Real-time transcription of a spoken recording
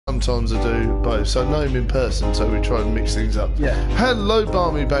sometimes I do both. So I know him in person, so we try and mix things up. Yeah. Hello,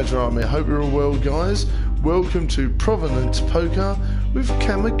 Barmy Badger Army. I hope you're all well, guys. Welcome to Provenance Poker with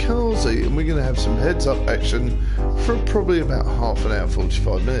Camikarzi, and we're going to have some heads-up action for probably about half an hour,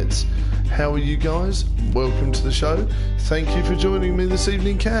 45 minutes. How are you guys? Welcome to the show. Thank you for joining me this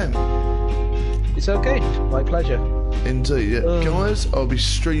evening, Cam. It's okay. My pleasure. Indeed. Yeah. Guys, I'll be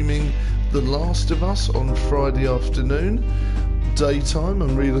streaming The Last of Us on Friday afternoon, daytime.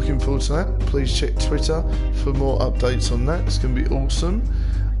 I'm really looking forward to that. Please check Twitter for more updates on that. It's going to be awesome.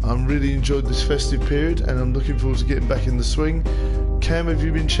 I'm really enjoyed this festive period, and I'm looking forward to getting back in the swing. Cam, have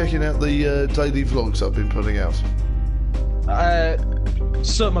you been checking out the daily vlogs I've been putting out?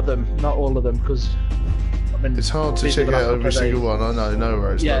 Some of them, not all of them, because it's hard to check out every single one. I know, no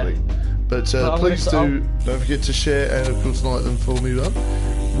worries, buddy. But please don't forget to share and of course like them for me, bud.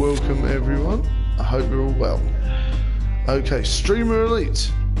 Welcome everyone. I hope you're all well. Okay, Streamer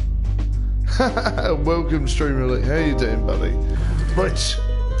Elite. Welcome, Streamer Elite. How you doing, buddy? Right.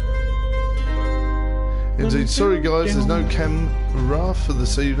 Indeed. Sorry guys, there's no camera for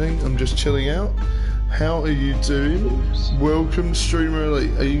this evening. I'm just chilling out. How are you doing? Welcome, Streamer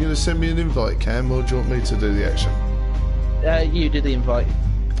Elite. Are you going to send me an invite, Cam, or do you want me to do the action? You do the invite.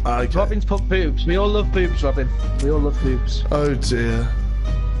 Okay. Robin's put boobs. We all love boobs, Robin. We all love boobs. Oh dear.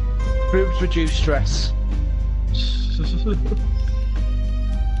 Boobs reduce stress.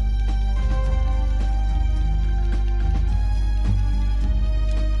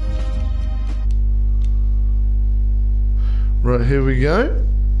 Right, here we go.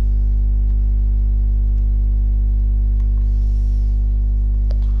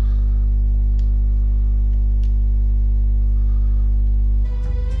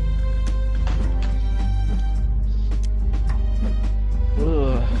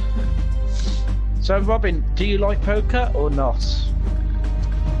 Ugh. So, Robin, do you like poker or not?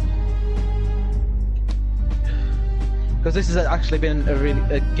 Because this has actually been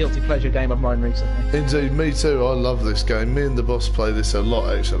a guilty pleasure game of mine recently. Indeed, me too. I love this game. Me and the boss play this a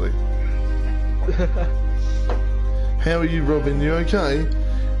lot, actually. How are you, Robin? You okay?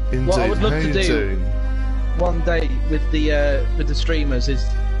 Indeed. What I would love How to you do doing? one day with the streamers is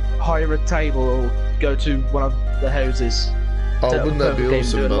hire a table or go to one of the houses. Oh, wouldn't that be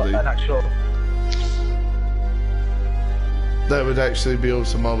awesome, buddy? That would actually be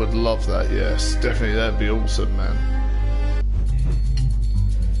awesome. I would love that. Yes, definitely. That'd be awesome, man.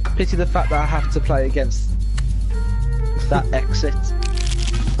 Pity the fact that I have to play against that exit.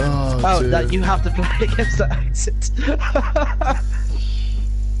 Oh, that you have to play against that exit.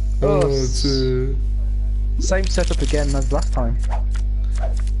 Oh, dear. Same setup again as last time.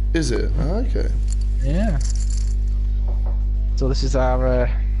 Is it? Oh, okay. Yeah. So this is our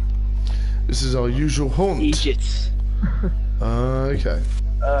usual haunt. Egypt. Okay.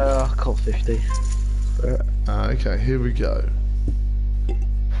 I call 50. Okay, here we go.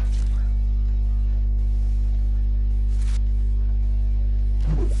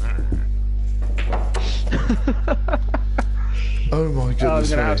 Oh my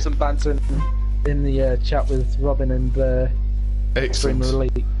goodness. I'm gonna have some banter in the chat with Robin and excellent. Streamer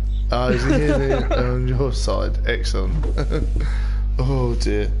Elite. Is he here on your side? Excellent. Oh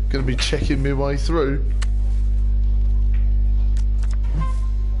dear. Gonna be checking my way through.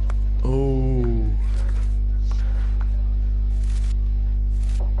 Oh.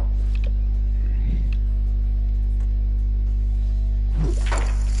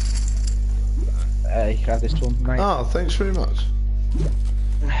 You can have this one, mate. Ah, thanks very much.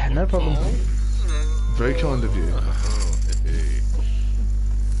 No problem. Very kind of you.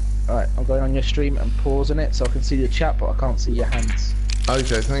 Alright, I'm going on your stream and pausing it so I can see the chat, but I can't see your hands.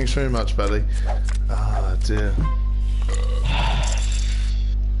 Okay, thanks very much, buddy. Ah, dear.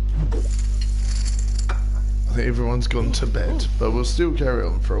 I think everyone's gone to bed, but we'll still carry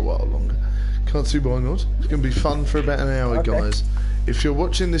on for a while longer. Can't see why not. It's going to be fun for about an hour, guys. If you're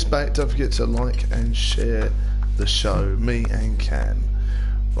watching this back, don't forget to like and share the show, me and Cam.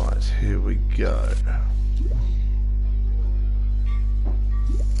 Right, here we go.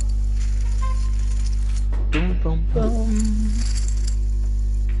 Boom, boom, boom.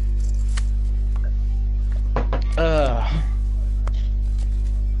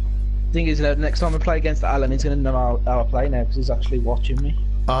 Thing is, next time I play against Alan, he's going to know how I play now because he's actually watching me.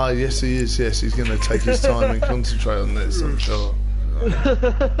 Ah, yes, he is. Yes, he's going to take his time and concentrate on this, I'm sure.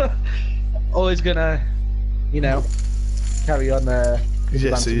 Always going to, you know, carry on.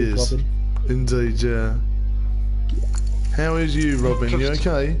 Yes, he is. Robin. Indeed, yeah. How is you, Robin? You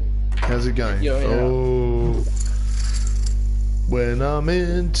okay? How's it going? Yeah. Oh, when I'm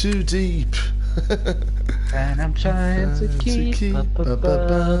in too deep. And I'm trying to keep up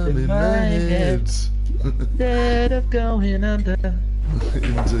above in my head instead of going under.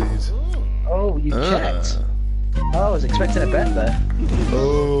 Indeed. Oh, you checked. Oh, I was expecting a bet there.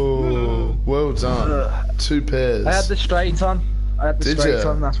 Oh, well done. 2 pairs. I had the straight on. Did you?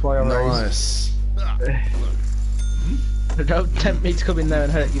 That's why I raised. Nice. Don't tempt me to come in there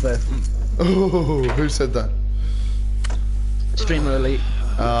and hurt you both. Oh, who said that? Streamer Elite.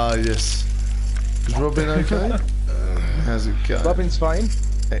 Ah, yes. Is Robin okay? How's it going? Robin's fine.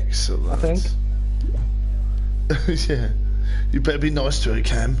 Excellent. I think. Yeah. You better be nice to her,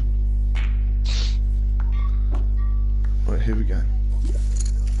 Cam. Right, here we go.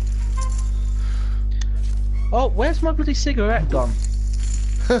 Oh, where's my bloody cigarette gone?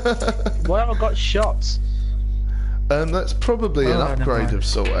 Why have I got shots? That's probably an upgrade of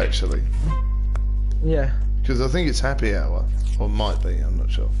sort, actually. Yeah. Because I think it's happy hour. Or might be, I'm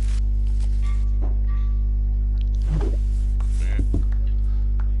not sure.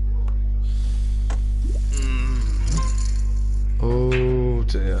 Oh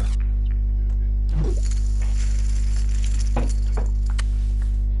dear.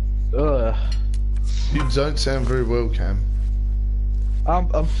 Ugh. You don't sound very well, Cam.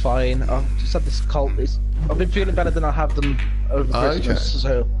 I'm fine. I've just had this cold. I've been feeling better than I have done over Christmas,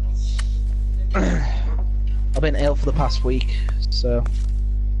 so I've been ill for the past week, so.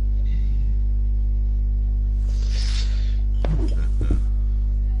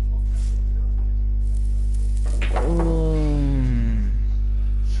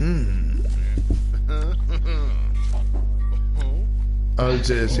 Oh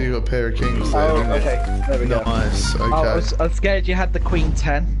dear, so you got a pair of kings there, didn't you? Okay, there we go. Nice, okay. I was scared you had the Queen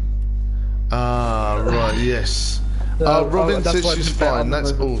 10. Ah, right, yes. Robin says she's fine,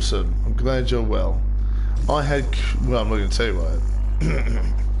 that's awesome. I'm glad you're well. I had, well, I'm not going to tell you what.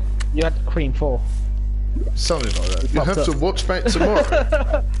 You had Queen 4. Something like that. You'll have to watch back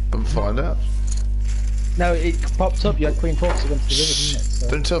tomorrow and find out. No, it popped up, you had Queen 4 because against the river, didn't it? So.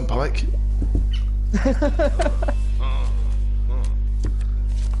 Don't turn Pike.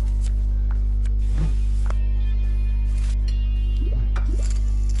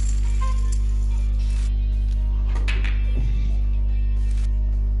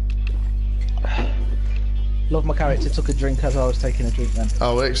 Love my character took a drink as I was taking a drink then.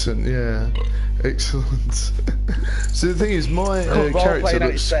 Oh, excellent, yeah. Excellent. So the thing is, my character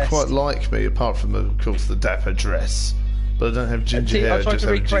looks quite like me, apart from, of course, the dapper dress. But I don't have ginger hair, I tried to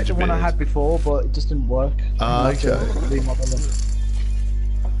recreate the one I had before, but it just didn't work. Ah, okay.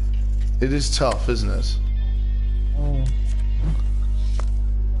 It is tough, isn't it? Oh.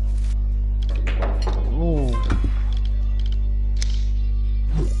 Ooh.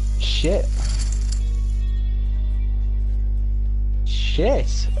 Shit.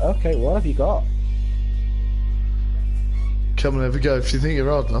 Shit. Okay, what have you got? Come and have a go if you think you're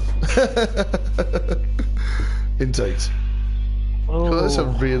hard enough. Indeed. Oh. God, that's a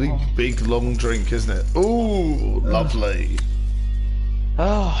really big, long drink, isn't it? Ooh, lovely.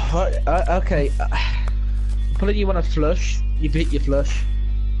 Oh, right, okay. Put you want a flush. You've hit your flush.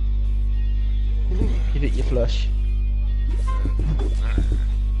 You've hit your flush.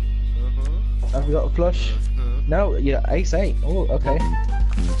 Have you got a flush? No, yeah, ace-8. Oh, okay.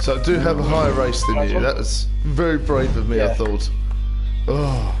 So I do have a higher race than you. That was very brave of me, I thought.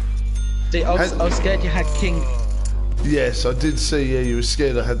 Oh. See, I was scared you had king. Yes, I did see. Yeah, you were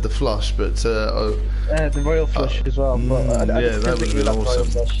scared I had the flush, but the royal flush as well. But yeah, that would have been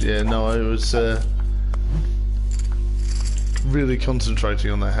awesome. Yeah, no, I was really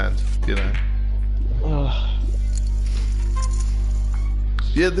concentrating on that hand. You know. Oh.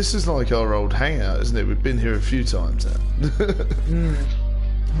 Yeah, this is like our old hangout, isn't it? We've been here a few times now.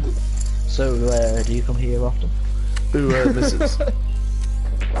 So, do you come here often? Who misses?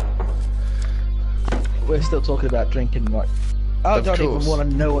 We're still talking about drinking, right? I don't even want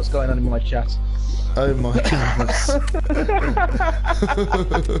to know what's going on in my chat. Oh my goodness.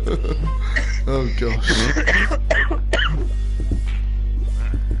 Oh gosh.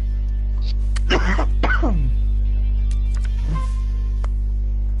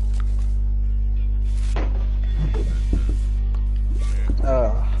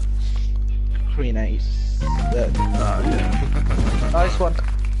 Queen 8. Yeah. Nice one.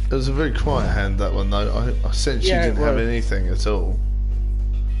 It was a very quiet hand, that one, though. I sensed you didn't have anything at all.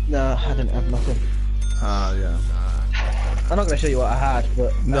 No, I didn't have nothing. Ah, yeah. I'm not going to show you what I had,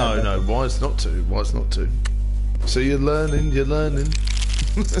 but... No, why's not to? Why's not to? So you're learning.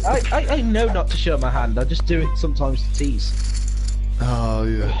 I know not to show my hand, I just do it sometimes to tease. Oh,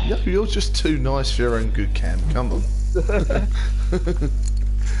 yeah. No, you're just too nice for your own good, Cam. Come on.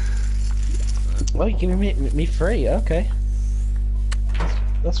 Well, you're giving me free, okay.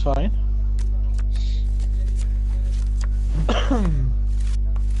 That's fine.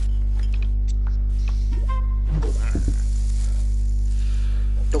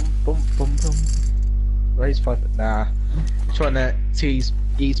 Bum. Raise 5. Nah. Trying to ease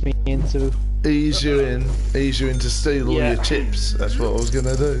me into. Ease you in to steal all your chips. That's what I was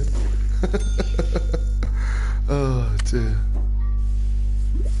gonna do. Oh dear.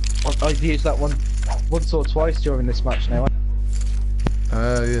 I've used that once or twice during this match now.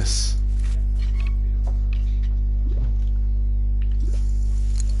 Ah, yes.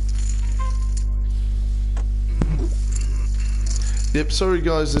 Yep, sorry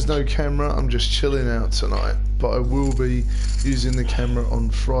guys, there's no camera. I'm just chilling out tonight. But I will be using the camera on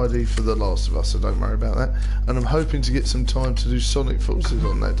Friday for The Last of Us, so don't worry about that. And I'm hoping to get some time to do Sonic Forces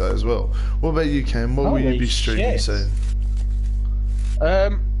on that day as well. What about you, Cam? What will you be streaming soon?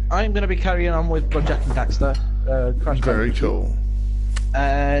 I'm going to be carrying on with Jack and Daxter. Very cool.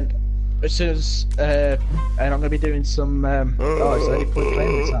 And as soon as and I'm going to be doing some. It's only point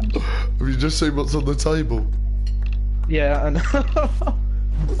playing this hand. Have you just seen what's on the table? Yeah, and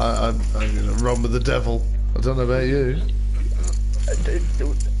I'm going to run with the devil. I don't know about you.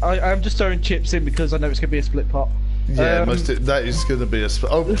 I'm just throwing chips in because I know it's going to be a split pot. Yeah, that is going to be a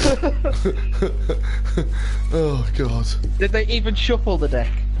split. Oh. Oh god. Did they even shuffle the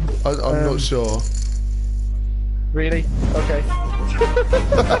deck? I'm not sure. Really? Okay.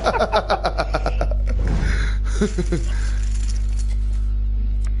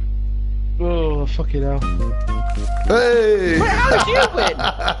 Oh, fucking hell. Hey! Wait, how did you win?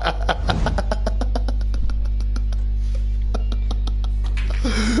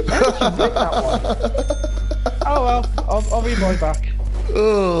 How did you win that one? Oh well, I'll read mine back.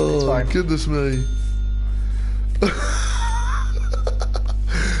 Oh, goodness me.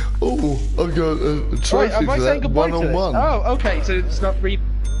 Oh, I've got a trophy for that, one-on-one. Oh, okay, so it's not Okay,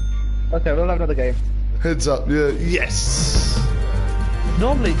 we'll have another game. Heads up, yeah, yes!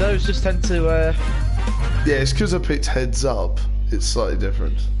 Normally those just tend to, Yeah, it's because I picked heads up. It's slightly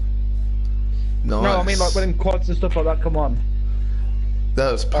different. Nice. No, I mean like when quads and stuff like that come on.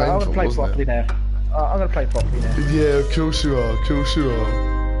 That was painful, I'm gonna play wasn't properly it? now. I'm gonna play properly now. Yeah, of course you are, of course you are.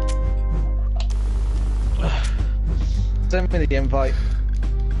 Send me the invite.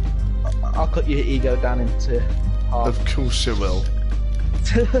 I'll cut your ego down into half. Of course you will.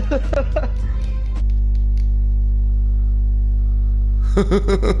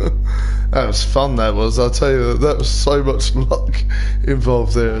 That was fun, that was. I'll tell you, that was so much luck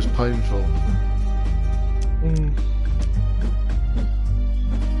involved there. It was painful.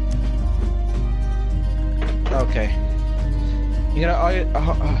 Okay. You're gonna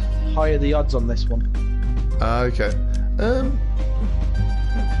higher the odds on this one. Okay.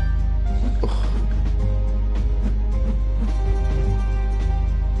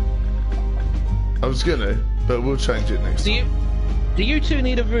 I was gonna, but we'll change it next time. Do you two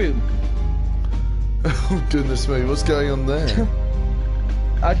need a room? Oh goodness me, what's going on there?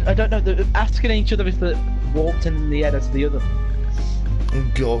 I don't know. They're asking each other if they walked in the head as the other.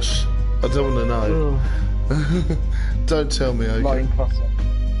 Oh gosh, I don't want to know. Don't tell me, okay? Lying crosser.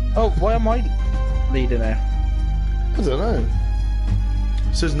 Oh, why am I leader now? I don't know.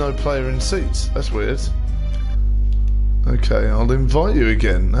 It says no player in seats. That's weird. Okay, I'll invite you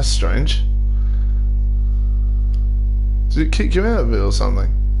again. That's strange. Did it kick you out of it or something?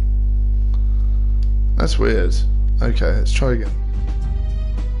 That's weird. Okay, let's try again.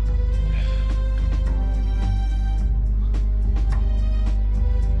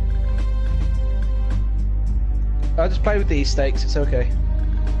 I'll just play with these stakes, it's okay.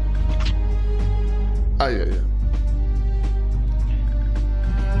 Oh, yeah.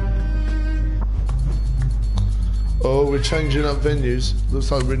 Oh, we're changing up venues.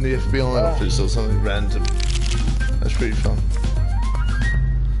 Looks like we're in the FBI office or something random. That's pretty fun.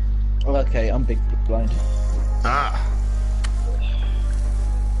 Okay, I'm big blind. Ah!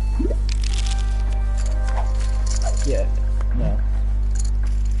 Yeah, no.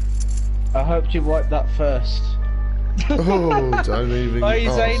 I hoped you wiped that first. Oh, don't even Hi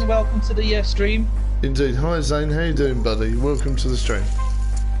ask. Zane, welcome to the stream. Indeed. Hi Zane, how you doing, buddy? Welcome to the stream.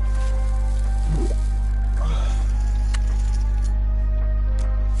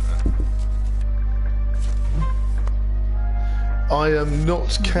 I am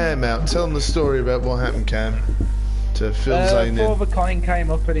not Cam out. Tell them the story about what happened, Cam. To fill Zane in. Four of a kind came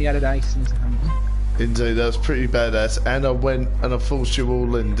up and he had an ace in his hand. Indeed, that was pretty badass. And I went and I forced you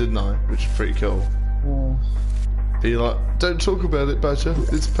all in, didn't I? Which is pretty cool. Oh. You're like, don't talk about it, Badger.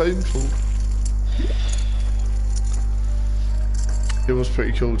 It's painful. It was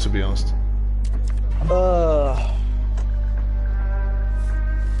pretty cool, to be honest.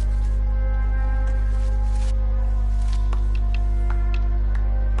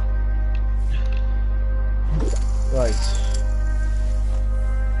 Right.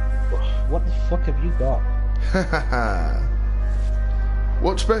 What the fuck have you got?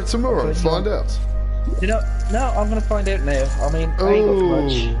 Watch back tomorrow and find out. You know, no, I'm gonna find out now. I mean, I ain't got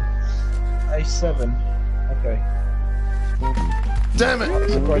much. A7. Okay. Damn it!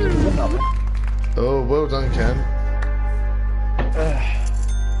 Oh, well done, Cam.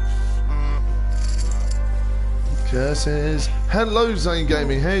 Curses. Hello, Zane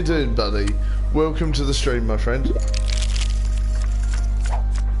Gaming. How you doing, buddy? Welcome to the stream, my friend.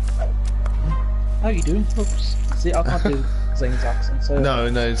 How you doing, folks? See, I can't do Zane's accent, so... No,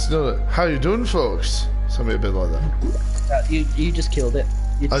 it's not. How you doing, folks? Something a bit like that. You just killed it.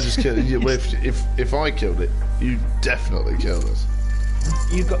 I just killed it. If I killed it, you definitely killed us.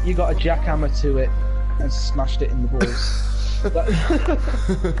 You got a jackhammer to it and smashed it in the balls.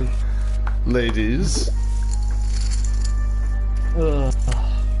 Ladies. Oh,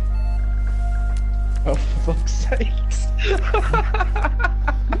 for fuck's sakes.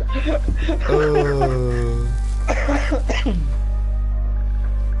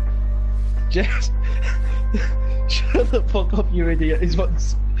 Just shut the fuck up, you idiot, is what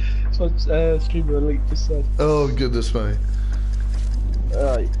Streamer Elite just said. Oh, goodness me.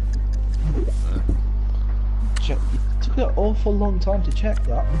 It took an awful long time to check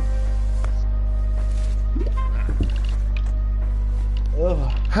that.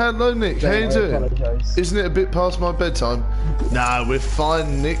 Hello, Nick. How you doing? Apologise. Isn't it a bit past my bedtime? Nah, we're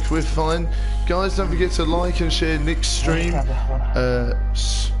fine, Nick. We're fine. Guys, don't forget to like and share Nick's stream.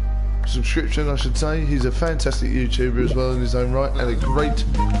 Subscription, I should say. He's a fantastic YouTuber as well in his own right, and a great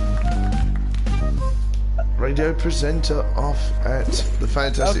radio presenter off at the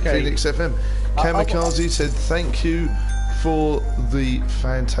fantastic Phoenix FM. Camikarzi said thank you for the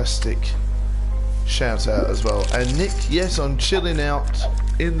fantastic shout out as well. And Nick, yes, I'm chilling out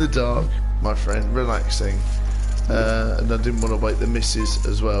in the dark, my friend, relaxing. And I didn't want to wake the missus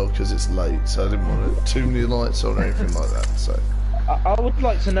as well because it's late, so I didn't want too many lights on or anything like that. So I would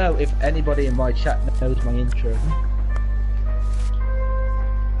like to know if anybody in my chat knows my intro.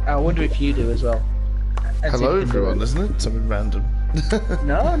 I wonder if you do as well. And hello everyone, isn't it? Something random.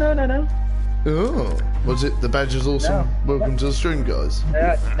 No. Oh, was it the badge is awesome? No. Welcome to the stream, guys.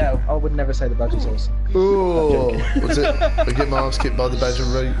 No, I would never say the badge is awesome. Oh, was it? I get my ass kicked by the badge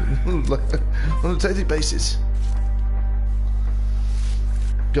of rate on a daily basis.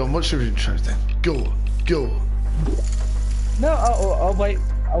 Go on, what's your intro then? Go on. No, I'll wait.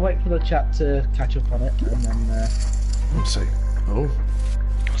 I'll wait for the chat to catch up on it, and then We'll see. Oh,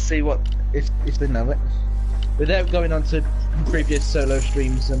 we'll see what if they know it, without going on to previous solo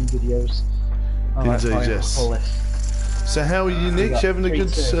streams and videos. indeed, yes. So how are you, Nick? You having a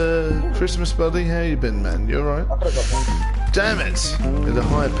good Christmas, buddy? How you been, man? You alright? Damn it! With a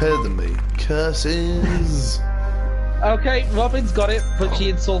higher pair than me. Curses! Okay, Robin's got it, but she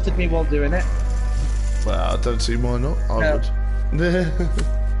insulted me while doing it. Well, I don't see why not. I would.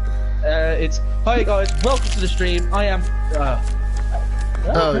 It's hi guys, welcome to the stream. I am.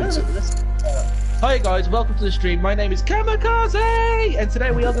 Hi guys, welcome to the stream. My name is Camikarzi, and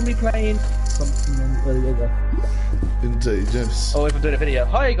today we are going to be playing something. Indeed, yes. Oh, if I'm doing a video.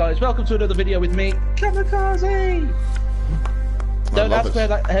 Hi guys, welcome to another video with me, Camikarzi. Don't ask how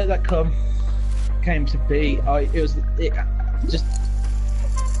that came to be.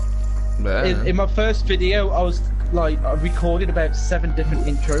 In my first video, I recorded about 7 different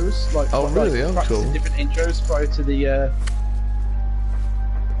intros. Really? Oh, cool. Different intros prior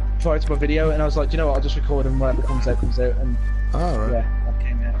to my video, and I was like, you know what? I'll just record them whenever comes out, and right. Yeah, that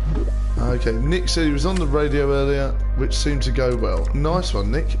came out. Okay, Nick said he was on the radio earlier, which seemed to go well. Nice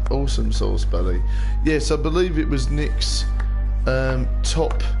one, Nick. Awesome sauce, buddy. Yes, I believe it was Nick's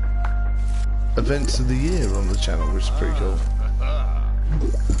top events of the year on the channel, which is pretty cool.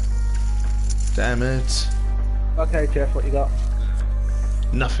 Damn it. Okay, Jeff, what you got?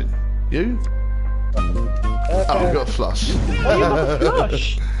 Nothing. You? Okay. Oh, I got a flush. Oh, you got a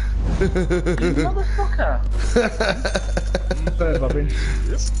flush? You motherfucker. Sorry, Robin.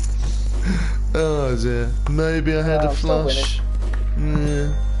 Oh dear. Maybe I had a flush.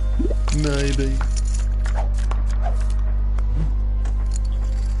 Yeah. Maybe.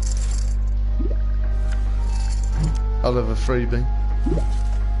 I'll have a freebie.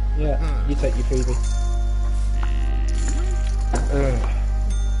 Yeah, you take your freebie.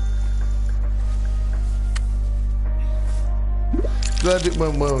 Glad it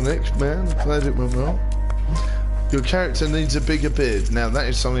went well, Nick, man. Glad it went well. Your character needs a bigger beard. Now that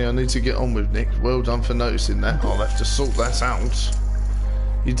is something I need to get on with, Nick. Well done for noticing that. I'll have to sort that out.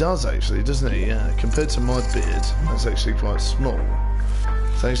 He does actually, doesn't he? Yeah. Compared to my beard, that's actually quite small.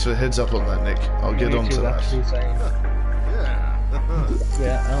 Thanks for the heads up on that, Nick. I'll get on to that.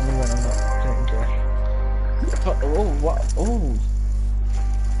 Yeah, I don't know when I'm not getting to. Oh, what? Oh.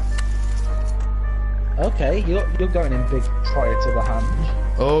 Okay, you're going in big prior to the hand.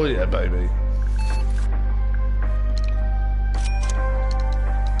 Oh yeah, baby.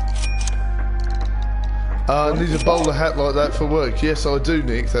 I need a bowler hat like that for work. Yes, I do,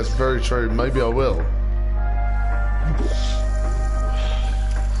 Nick. That's very true. Maybe I will.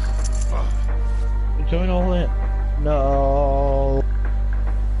 You're going all in. No.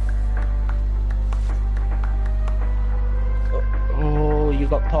 Oh, you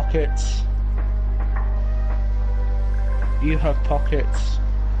got pockets. You have pockets.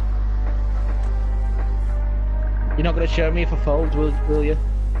 You're not going to show me if I fold, will you?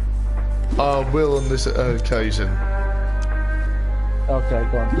 I will on this occasion. Okay,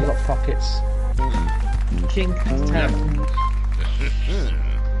 go on. You got pockets. King 10.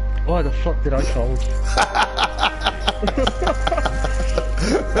 Why the fuck did I fold?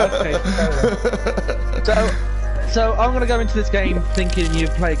 Okay. So I'm gonna go into this game thinking you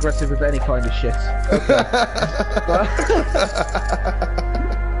play aggressive with any kind of shit. Okay.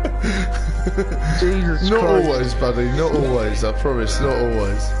 Jesus Not Christ. always, buddy. Not always. I promise. Not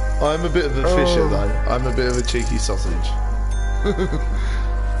always. I'm a bit of a fisher, though. I'm a bit of a cheeky sausage.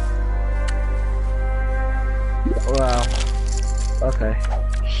 Wow. Okay.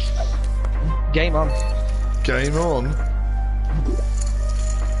 Game on. Game on.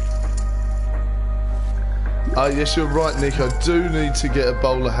 Yes, you're right, Nick. I do need to get a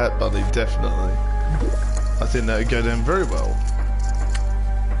bowler hat, buddy. Definitely. I think that would go down very well.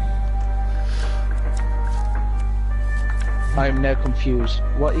 I'm now confused.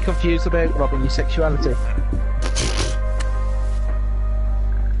 What are you confused about, Robin? Your sexuality?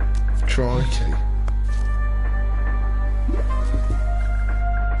 Crikey.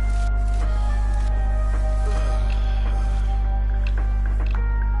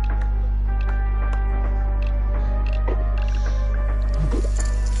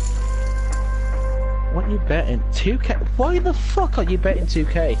 What are you betting? 2K? Why the fuck are you betting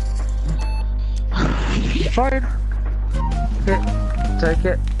 2K? Fine. Here, take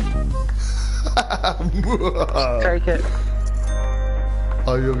it. Take it.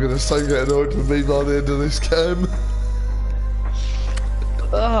 Oh, you're gonna so get annoyed with me by the end of this game.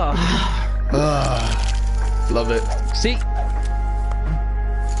 Love it. See,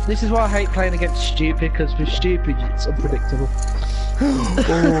 this is why I hate playing against stupid, because with stupid it's unpredictable.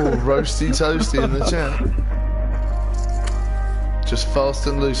 Oh, roasty toasty in the chat. Just fast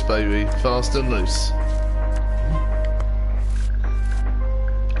and loose, baby. Fast and loose.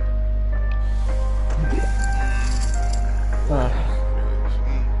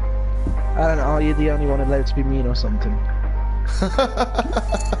 I don't know, are you the only one allowed to be mean or something?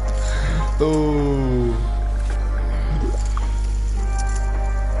 Oh.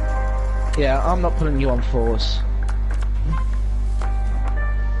 Yeah, I'm not putting you on fours.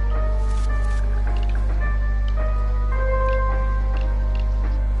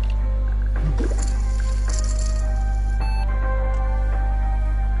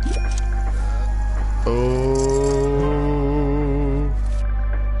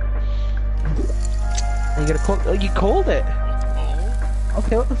 Oh, you called it.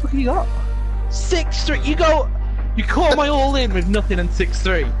 Okay, what the fuck have you got? 6-3. You call my all in with nothing and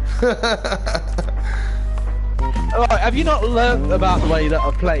 6-3. Alright, have you not learnt about the way that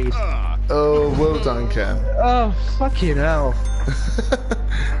I played? Oh, well done, Cam. Oh, fucking hell.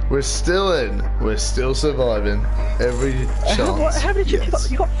 We're still in. We're still surviving. Every chance. How did you got?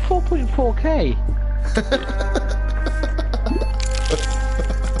 You got 4.4k.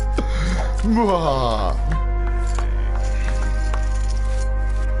 Mwah.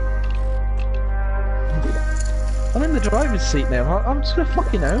 I'm in the driver's seat now. I'm just gonna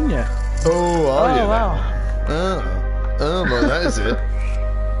fucking own you. Oh, are you? Wow. Oh, well, that is it.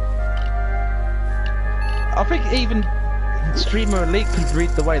 I think even Streamer Elite could read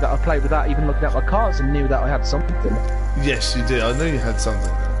the way that I play without even looking at my cards and knew that I had something. Yes, you did. I knew you had something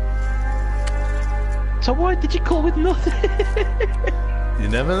there. So why did you call with nothing? You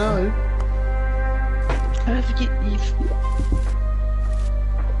never know.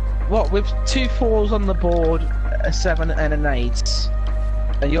 What, with 2 4s on the board, a 7 and an 8,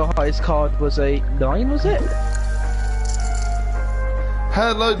 and your highest card was a 9, was it?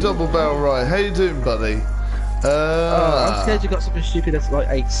 Hello, Double Barrel Right. How you doing, buddy? I'm scared you got something stupid that's like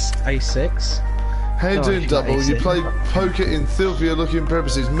A6. How you doing, Double? You play poker in filthier-looking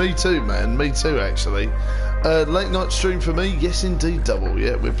premises. Me too, man. Me too, actually. Late night stream for me? Yes, indeed, Double.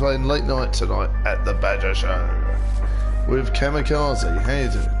 Yeah, we're playing late night tonight at the Badger Show with Camikarzi. How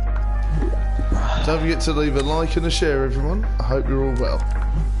you doing? Don't forget to leave a like and a share, everyone. I hope you're all well.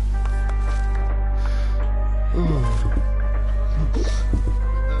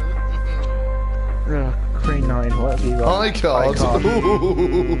 Green 9, what have you got? High card.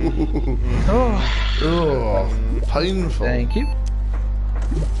 Oh, painful. Thank you.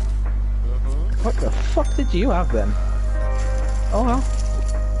 What the fuck did you have then? Oh well.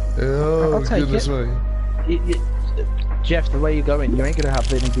 Oh, I'll take goodness it. me. Jeff, the way you're going, you ain't gonna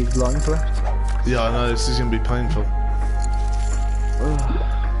have any big lines left. Yeah, I know, this is gonna be painful.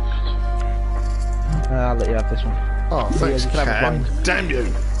 I'll let you have this one. Oh, thanks, Cam. Damn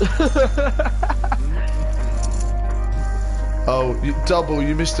you! Oh, Double,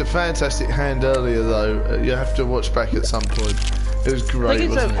 you missed a fantastic hand earlier, though. You have to watch back at some point. It was great,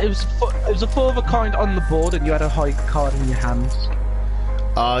 wasn't it? It was a 4 of a kind on the board, and you had a high card in your hands.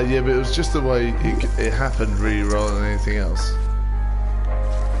 Yeah, but it was just the way it happened, really, rather than anything else.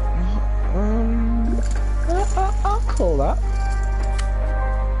 I'll call that.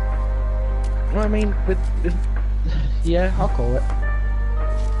 I mean, yeah, I'll call it.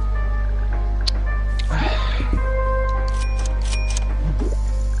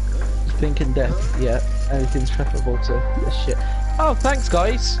 Thinking death, yeah, anything's preferable to this shit. Oh, thanks,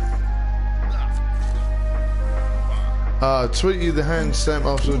 guys. Tweet you the hand stamp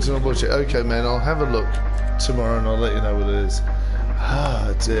afterwards and I'll watch it. Okay, man, I'll have a look tomorrow and I'll let you know what it is.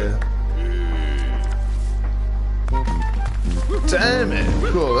 Ah, dear. Damn it!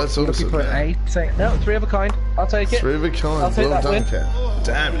 Cool, that's awesome. No, 3 of a kind. I'll take it. 3 of a kind. I'll take well that done, Cat.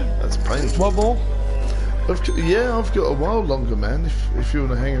 Damn it, that's painful. One more. Yeah, I've got a while longer, man. If you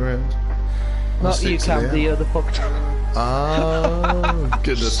want to hang around. Not you, Cam. The other fuck. Oh,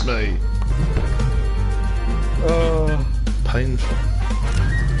 goodness me. Oh, painful.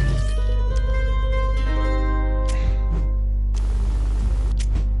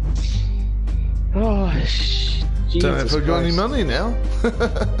 Oh, Jesus don't know if I've got any money now.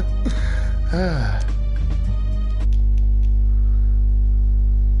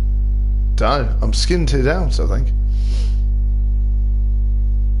 Don't. I'm skin-titted out, I think.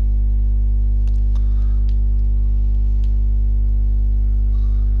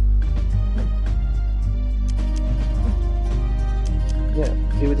 Yeah,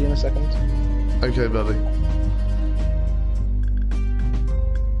 be with you in a second. Okay, buddy.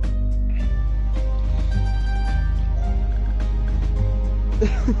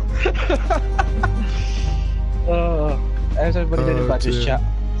 How's everybody doing about this chat?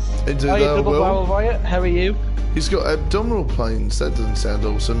 Hi, Double Barrel Riot, how are you? He's got abdominal planes. That doesn't sound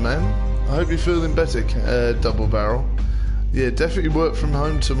awesome, man. I hope you're feeling better, Double Barrel. Yeah, definitely work from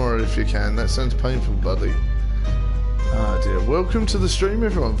home tomorrow if you can. That sounds painful, buddy. Ah dear. Welcome to the stream,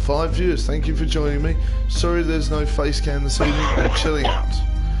 everyone. 5 viewers. Thank you for joining me. Sorry there's no face cam this evening. I'm chilling out.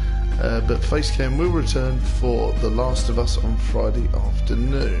 But face cam will return for The Last of Us on Friday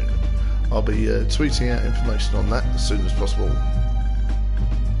afternoon. I'll be tweeting out information on that as soon as possible.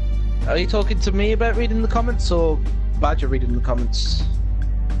 Are you talking to me about reading the comments, or Badger reading the comments?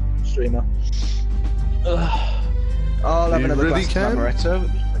 Streamer. I'll have another glass of amaretto.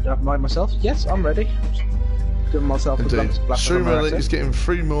 Have mine myself. Yes, I'm ready. Doing myself a glass of Streamer amaretto. is getting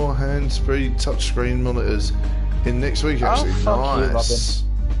 3 more hands-free touchscreen monitors in next week, actually. Oh, nice.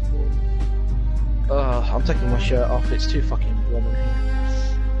 You, Robin. I'm taking my shirt off. It's too fucking warm in here.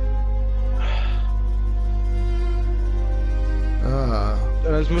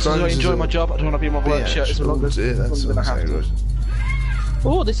 As much as I enjoy my job, I don't want to be in my work shirt as long as I have to.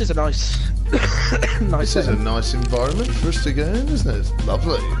 Oh, this is a nice, This is a nice environment for us to go in, isn't it? It's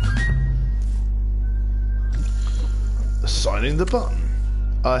lovely. Assigning the button.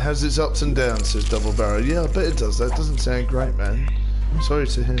 Has its ups and downs, says Double Barrel. Yeah, I bet it does. That doesn't sound great, man. Sorry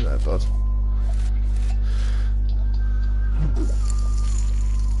to hear that, bud.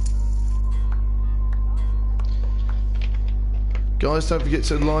 Guys, don't forget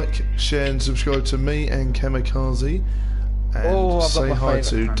to like, share and subscribe to me and Camikarzi. And say hi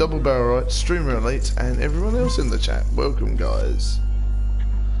to Double Barrel Right, Streamer Elite and everyone else in the chat. Welcome, guys.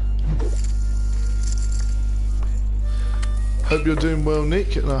 Hope you're doing well,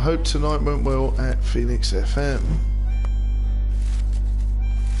 Nick, and I hope tonight went well at Phoenix FM.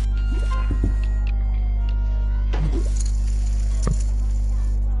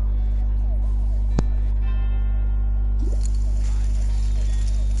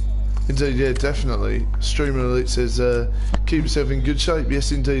 Indeed, yeah, definitely. Streamer Elite says, keep yourself in good shape.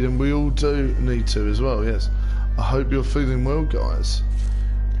 Yes, indeed, and we all do need to as well, yes. I hope you're feeling well, guys.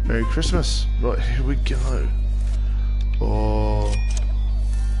 Merry Christmas. Right, here we go. Oh.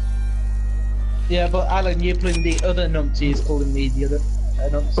 Yeah, but Alan, you're playing the other numpty, is calling me the other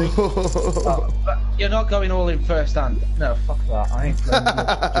numpty. Oh, but you're not going all in first hand. No, fuck that. I ain't playing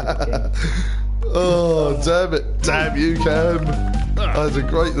the Oh, damn it. Damn you, Cam. I had a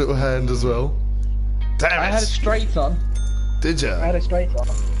great little hand as well. Damn it. I had a straight on. Did you? I had a straight on.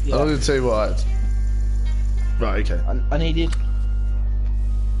 Yeah. I'm going to tell you what I had. Right, okay. I needed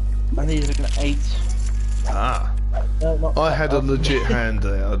an 8. Ah. No, I had a legit hand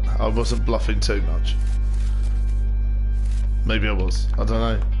there. I wasn't bluffing too much. Maybe I was. I don't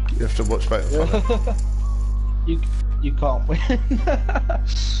know. You have to watch back the fun. You can't win.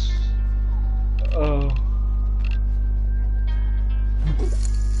 Oh.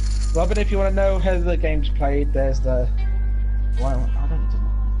 Robin, if you want to know how the game's played, there's the... Well, I don't know.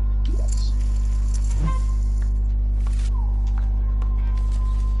 Yes.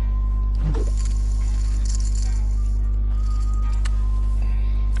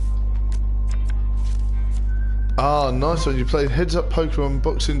 Ah, nice one. You played Heads Up Poker on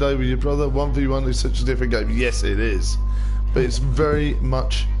Boxing Day with your brother. 1v1 is such a different game. Yes, it is. But it's very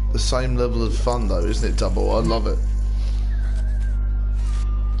much the same level of fun, though, isn't it, Double? I love it.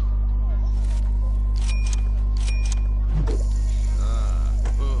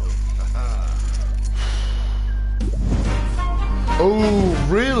 Oh,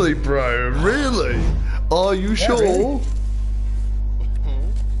 really, bro? Really? Are you sure? Really?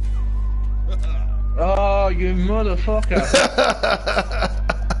 Oh, you motherfucker.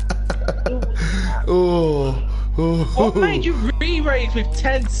 Oh. What made you re-raise with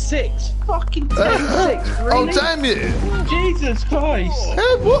 10-6? Fucking 10-6, really? Oh, damn you! Jesus Christ!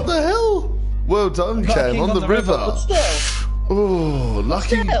 Hey, what the hell? Well done, Cam, on the river. But still. Oh,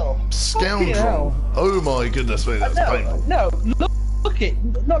 lucky scoundrel. Oh my goodness me, that's painful. No,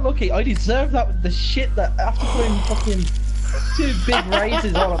 not lucky. I deserve that with the shit that after putting fucking 2 big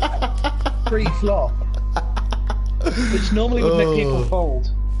raises on a pre-flop, which normally would make people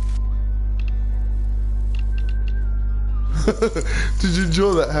fold. Did you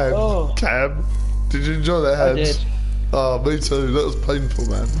enjoy that hand, Cam? Did you enjoy that hand? I did. Oh, me too. That was painful,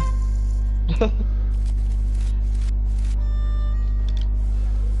 man.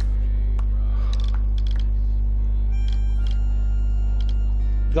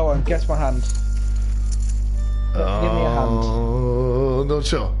 Go on, guess my hand. Give me a hand. Oh, not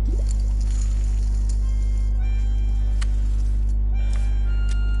sure.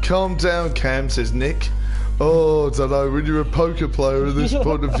 Calm down, Cam, says Nick. Oh, I don't know. When you're a poker player in this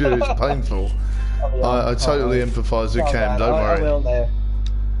point of view, it's painful. I totally empathise with Cam, don't worry. I will now.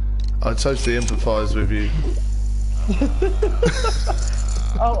 I totally empathise with you.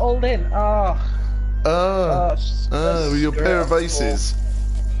 Oh, all in. With your pair of aces.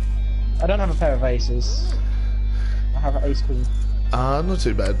 I don't have a pair of aces. I have an ace queen. Not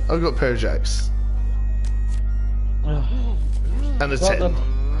too bad. I've got a pair of jacks. And a 10.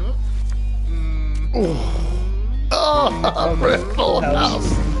 Oh, Red Bull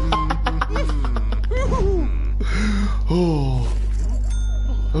House.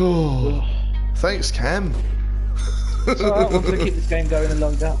 Oh. Thanks, Cam. So I wanted to keep this game going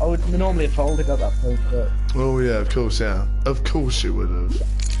longer. I would normally have folded at that point, but... Oh yeah, of course, yeah. Of course you would have.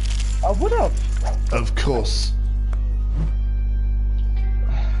 I would have. Of course.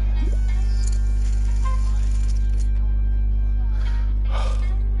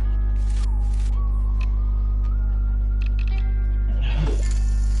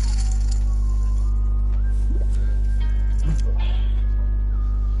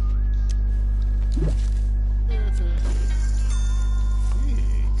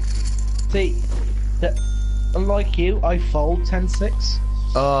 See, unlike you, I fold 10-6.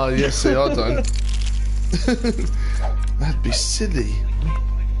 Ah, yes, see, I don't. That'd be silly.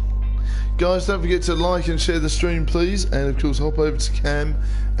 Guys, don't forget to like and share the stream, please. And, of course, hop over to Cam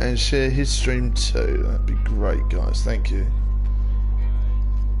and share his stream, too. That'd be great, guys. Thank you.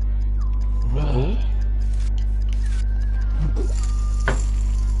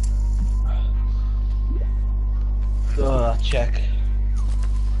 Check.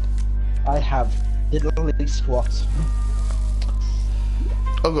 I have literally squat.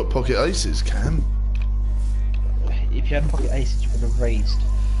 I've got pocket aces, Cam. If you had pocket aces, you would have raised.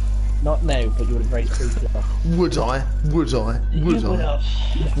 Not now, but you would have raised pre-flop. Would I? Would I? Would I?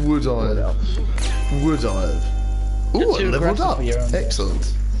 Would I have? Would I have? Ooh, I leveled up.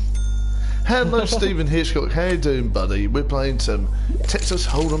 Excellent. Hello, Stephen Hitchcock. How you doing, buddy? We're playing some Texas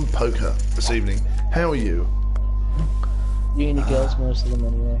Hold'em poker this evening. How are you? You and your girls, most of them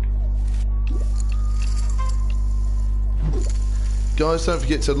anyway. Guys, don't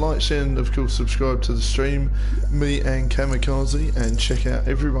forget to like, share, and of course subscribe to the stream, me and Camikarzi, and check out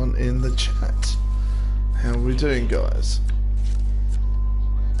everyone in the chat. How are we doing, guys?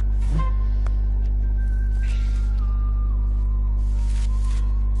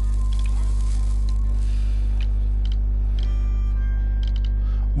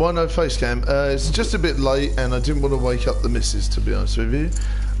 Why no face cam? It's just a bit late and I didn't want to wake up the missus, to be honest with you.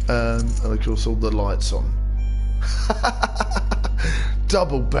 And of course all the lights on.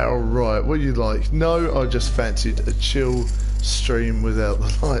 Double barrel, right, what you like? No, I just fancied a chill stream without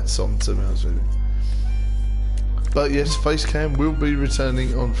the lights on, to be honest with you. But yes, face cam will be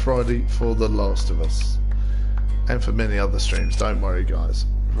returning on Friday for The Last of Us. And for many other streams, don't worry guys.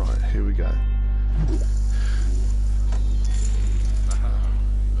 Right, here we go.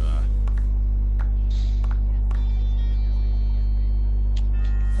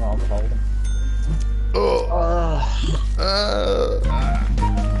 Oh, I'm folding. Oh.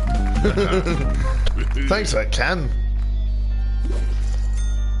 Thanks for that can.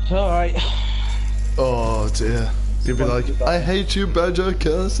 Alright. Oh dear. You'll be like, I hate you, badger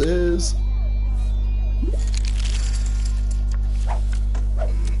curses.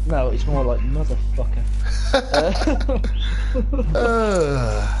 No, it's more like motherfucker.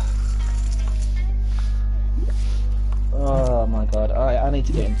 Oh my god. Alright, I need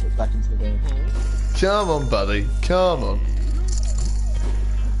to get back into the game. Come on, buddy. Come on.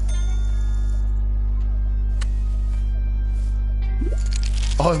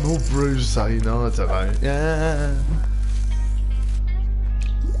 I'm all bruised, so you know, I don't know. Yeah.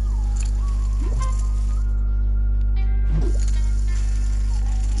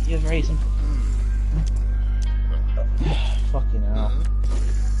 You're raising. Fucking hell.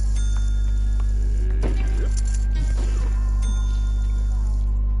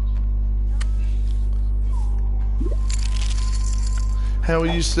 How are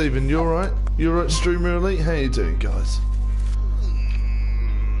you, Stephen? You alright? You alright, Streamer Elite? How you doing, guys?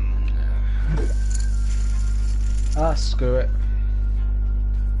 Ah, screw it.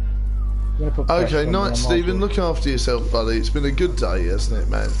 Okay, night, Stephen. Look after yourself, buddy. It's been a good day, hasn't it,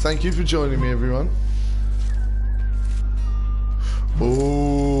 man? Thank you for joining me, everyone.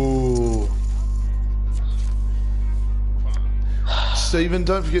 Ooh. Stephen,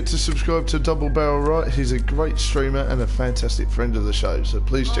 don't forget to subscribe to Double Barrel Right. He's a great streamer and a fantastic friend of the show, so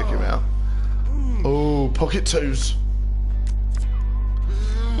please check him out. Oh, pocket twos.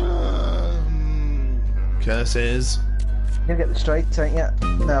 Curses. You gonna get the straight, ain't ya?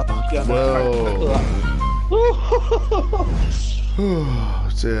 No. Whoa. Oh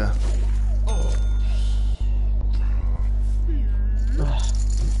dear.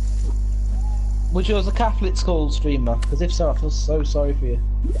 Was yours a Catholic school streamer? Because if so, I feel so sorry for you.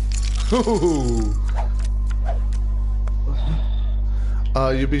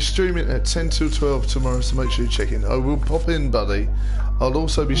 You'll be streaming at 10 till 12 tomorrow, so make sure you check in. I will pop in, buddy. I'll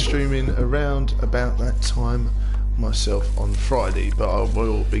also be streaming around about that time myself on Friday, but I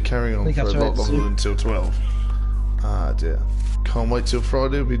will be carrying on for a lot longer than till 12. Ah dear. Can't wait till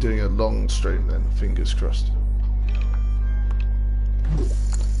Friday. We'll be doing a long stream then, fingers crossed.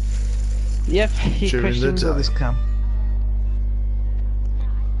 Yep, you Christians or this cam.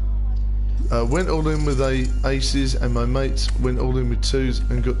 Went all in with aces and my mates went all in with twos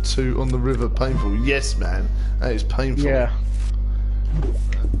and got 2 on the river. Painful. Yes, man. That is painful. Yeah.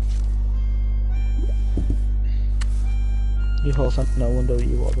 You also no wonder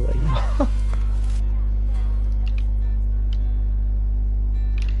you are the way you are.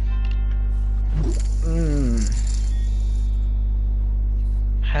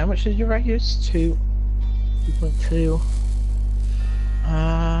 How much did you raise? 2.2.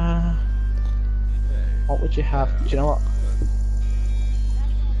 What would you have? Do you know what?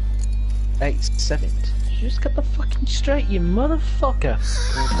 8-7. Did you just get the fucking straight, you motherfucker?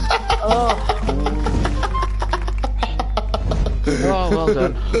 Oh, well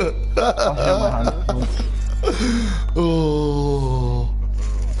done. I'll have my hand. Oh.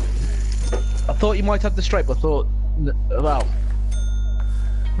 I thought you might have the straight, but I thought, well.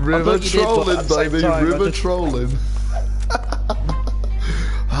 River trolling, baby. River trolling.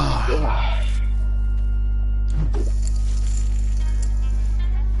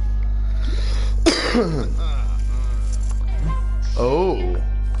 Oh.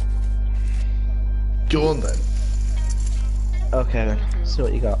 Go on then. Okay then. See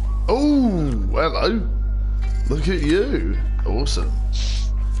what you got. Oh, hello. Look at you. Awesome.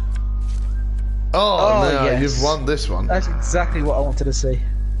 Oh, now yes. you've won this one. That's exactly what I wanted to see.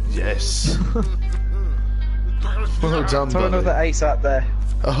 Yes. Well done, Throw buddy. another ace out there.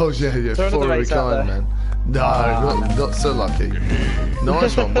 Oh, yeah. Throw Four of another a ace out kind, there. man. No, not so lucky.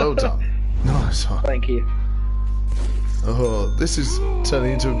 Nice one. Well done. Nice one. Thank you. Oh, this is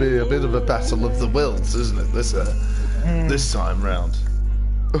turning into be a bit of a battle of the wills, isn't it? This time round.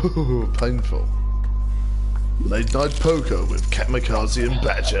 Oh, painful. Late night poker with Camikarzi and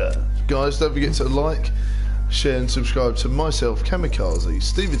Badger. Guys, don't forget to like, share and subscribe to myself, Camikarzi,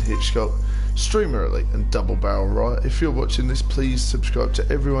 Stephen Hitchcock, Streamer Elite and Double Barrel Riot. If you're watching this, please subscribe to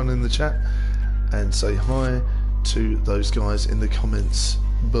everyone in the chat and say hi to those guys in the comments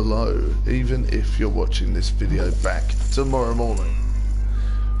below, even if you're watching this video back tomorrow morning.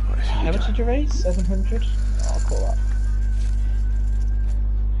 Right, How much did you raise? 700? I'll call that.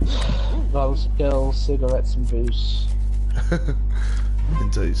 Those girls, cigarettes and booze.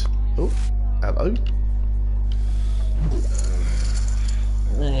 Indeed. Oh, hello.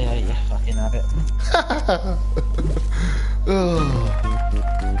 Yeah, you fucking have it. Oh.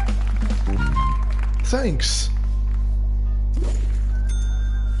 Thanks.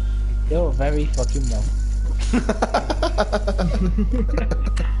 You're very fucking well.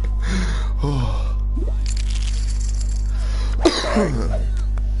 Oh.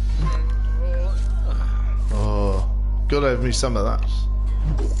 Oh, gotta have me some of that.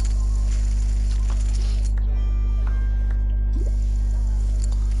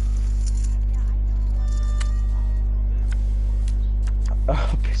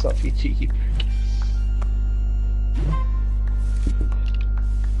 Oh, piss off, you cheeky prick.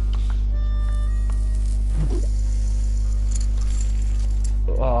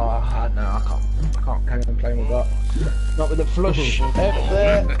 Oh, no, I can't carry on playing with that. Not with the flush out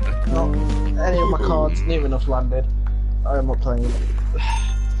there. Not any of my cards near enough landed. I'm not playing with it.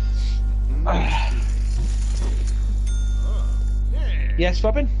 Yes,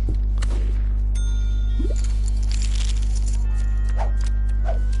 Robin?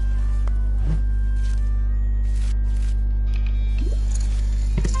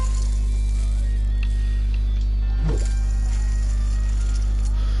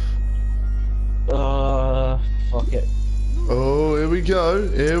 Fuck it. Oh, here we go.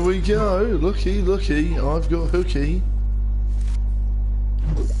 Here we go. Looky. I've got hooky.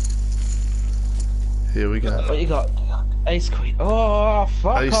 Here we go. What you got? Ace queen. Oh,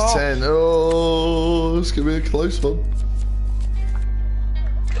 fuck Ace off. 10. Oh, it's gonna be a close one.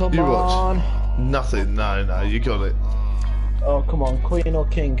 Come You on. watch. Nothing. No, you got it. Oh, come on. Queen or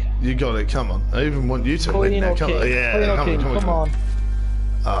king? You got it. Come on. I even want you to win Queen now. or Come king? on. Yeah, Queen or come king? on. Come on.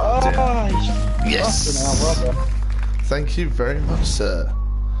 Oh, Oh, dear. he's Yes. fucking hell, brother. Thank you very much, sir.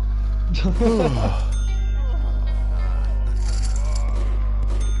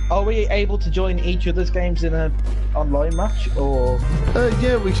 Are we able to join each other's games in an online match, or?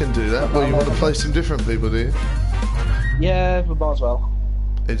 Yeah, we can do that. Well, you want to play some different people, do you? Yeah, we might as well.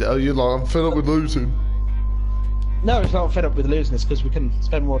 Oh, you're like, I'm fed up with losing. No, it's not fed up with losing. It's because we can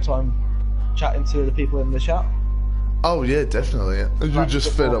spend more time chatting to the people in the chat. Oh, yeah, definitely. Yeah. You're Right,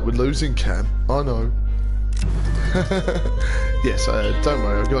 just fed up with losing, Cam. I know. Yes, don't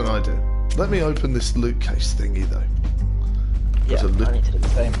worry, I've got an idea. Let me open this loot case thingy, though. Yeah, I need to do the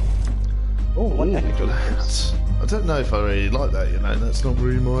same. Oh, what Ooh, epic got a hat. I don't know if I really like that, you know. That's not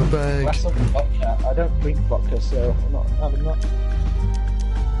really my bag. That's not vodka. I don't drink vodka, so I'm not having that.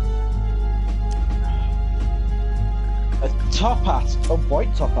 A top hat, a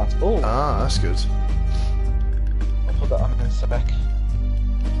white top hat. Oh, Ah, that's good. I'll put that on in a sec.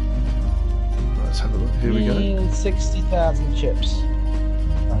 Let's have a look. Here we go. 60,000 chips.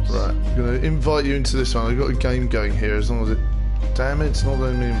 Nice. Right, I'm going to invite you into this one. I've got a game going here as long as it... Damn it, it's not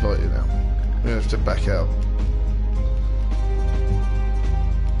letting me invite you now. I'm going to have to back out.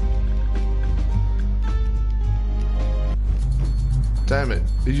 Damn it,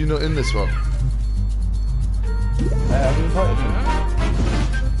 are you not in this one? Have you invited me?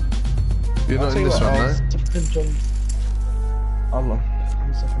 You're I'll not tell in you this what, one, I'll no? stick in. Hold on.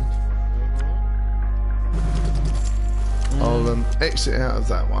 1 second. I'll exit out of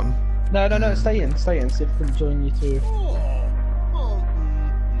that one. No, stay in, see if I can join you too.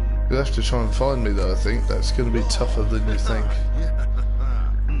 You'll have to try and find me though, I think. That's going to be tougher than you think.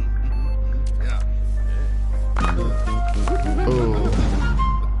 Oh.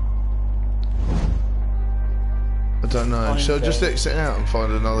 I don't know. Shall I just exit out and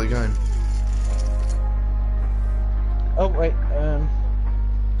find another game? Oh, wait,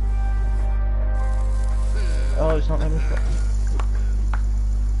 oh, it's not letting me.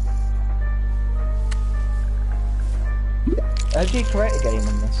 How do you create a game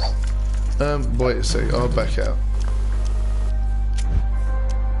in this? Wait a sec, I'll back out.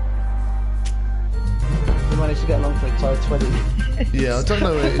 We managed to get along for entire 20. Yeah, I don't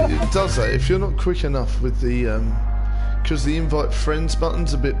know, it does that. If you're not quick enough with the, because the invite friends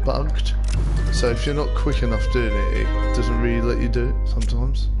button's a bit bugged. So if you're not quick enough doing it, it doesn't really let you do it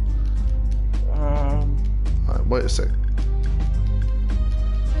sometimes. Alright, wait a sec.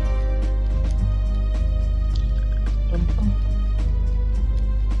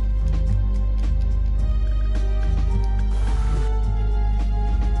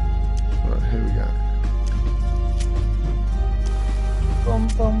 Right, here we go.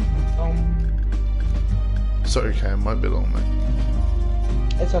 Sorry, Cam, might be long, mate.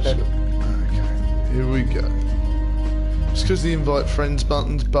 It's okay. Okay, here we go. It's because the invite friends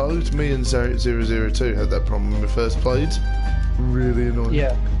button's bugged. Me and Zarek002 had that problem when we first played. Really annoying.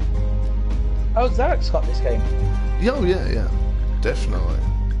 Yeah. Oh, Zarek's got this game. Oh, yeah, definitely.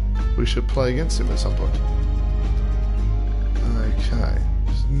 We should play against him at some point. Okay.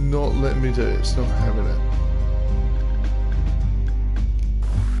 It's not letting me do it. It's not having it.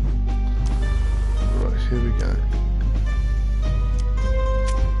 Right, here we go.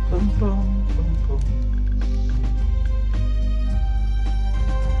 Boom, boom, boom, boom.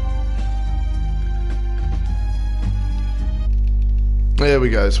 There we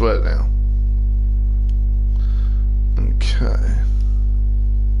go. It's worked now. Okay.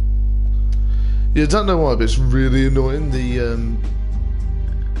 Yeah, I don't know why, but it's really annoying. The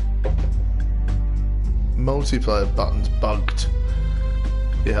multiplayer button's bugged.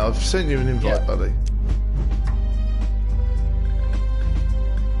 Yeah, I've sent you an invite, buddy.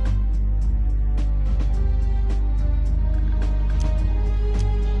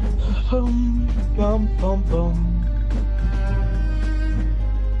 Boom, boom, boom, boom.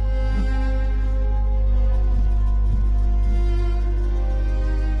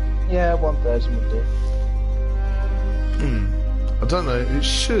 Yeah, 1,000 would do. I don't know, it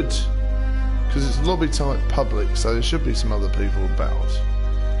should, because it's lobby type public, so there should be some other people about.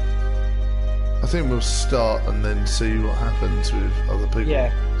 I think we'll start and then see what happens with other people.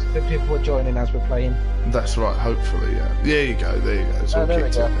 Yeah, so people are joining as we're playing. That's right, hopefully, yeah. There you go, there you go. It's all there we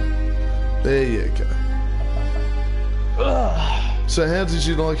kicked go. in. There you go. Ugh. So how did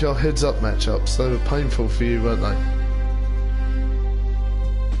you like our heads up matchups? They were painful for you, weren't they?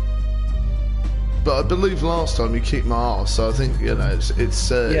 But I believe last time you kicked my arse, so I think, you know, it's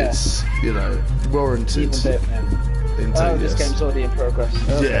you know, warranted. Even bit, man. Indeed, Oh, this yes. game's already in progress.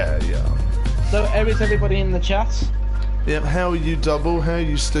 Okay. Yeah. So, is everybody in the chat? Yep, how are you, Double? How are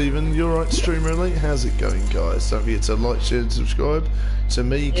you, Stephen? You alright, Streamer Elite? How's it going, guys? Don't forget to like, share, and subscribe to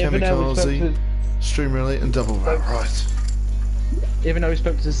me, Camikarzi, Streamer Elite, and Double Round. Right. Even though we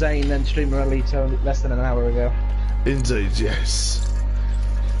spoke to Zane and Streamer Elite less than an hour ago. Indeed, yes.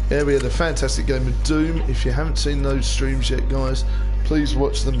 Yeah, we had a fantastic game of Doom. If you haven't seen those streams yet, guys, please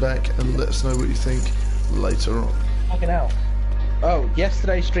watch them back and let us know what you think later on. Fucking hell. Oh,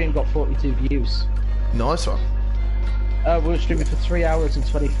 yesterday's stream got 42 views. Nice one. We were streaming for 3 hours and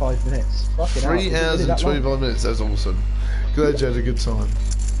 25 minutes. Fucking hell. 3 hours and 25 minutes, that's awesome. Glad you had a good time.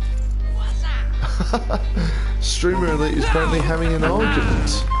 Streamer Elite is currently having an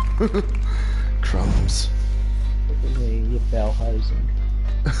argument. Crumbs. Look at me, you bellhosing.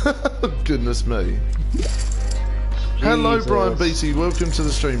 Goodness me. Hello, Brian Beatty. Welcome to the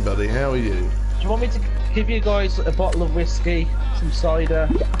stream, buddy. How are you? Do you want me to give you guys a bottle of whiskey, some cider,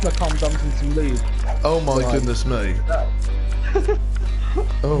 a couple of condoms and some lube? Oh my goodness me.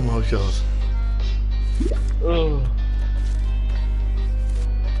 Oh my god. Ugh.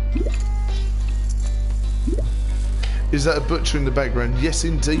 Is that a butcher in the background? Yes,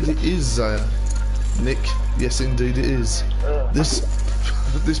 indeed it is, Zaya. Nick, yes, indeed it is.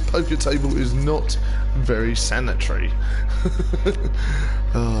 This poker table is not very sanitary.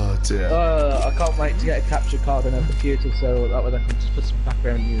 Oh dear. I can't wait to get a capture card on a computer so that way I can just put some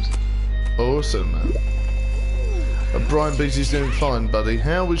background music. Awesome, man. Brian Beatty's doing fine, buddy.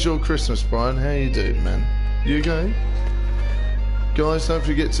 How was your Christmas, Brian? How you doing, man? You okay? Guys, don't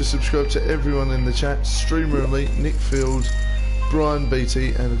forget to subscribe to everyone in the chat. Streamer Elite, Nick Field, Brian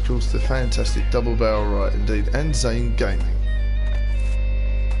Beatty, and of course the fantastic Double Barrel Right Indeed, and Zane Gaming.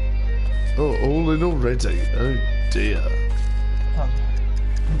 Oh, all in already. Oh dear.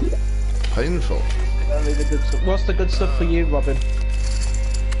 Painful. Only the good stuff. What's the good stuff for you, Robin?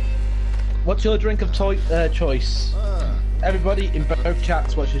 What's your drink of choice? Everybody in both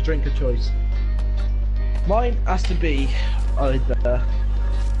chats, what's your drink of choice? Mine has to be either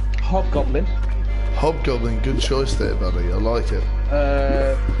Hobgoblin. Hobgoblin, good choice there, buddy. I like it.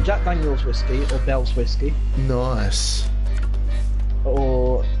 Jack Daniel's whiskey or Bell's whiskey. Nice.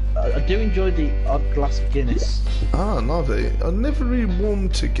 Or I do enjoy the odd glass of Guinness. Ah, lovely. I never really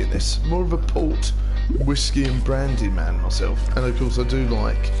warmed to Guinness. More of a port, whiskey and brandy man myself. And of course I do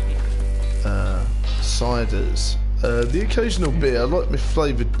like ciders. The occasional beer. I like my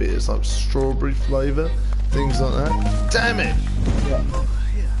flavoured beers, like strawberry flavour, things like that. Damn it! Yeah.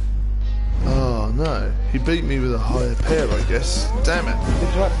 Oh no, he beat me with a higher pair, I guess. Damn it.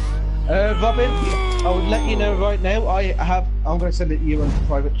 Which one? Robin, I would let you know right now, I'm going to send it to you in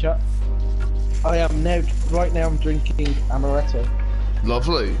private chat. Right now I'm drinking amaretto.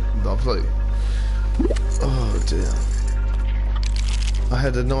 Lovely, lovely. Oh dear. I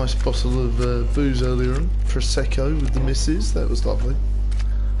had a nice bottle of booze earlier on, Prosecco with the missus, that was lovely.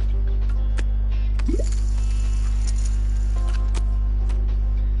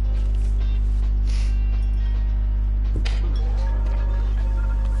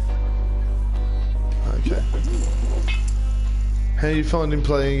 Okay. How are you finding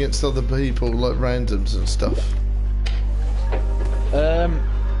playing against other people, like randoms and stuff?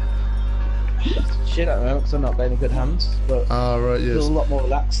 Shit at the moment because I'm not playing in good hands, but right, yes. still a lot more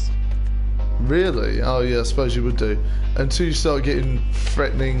relaxed. Really? Oh yeah, I suppose you would do. Until you start getting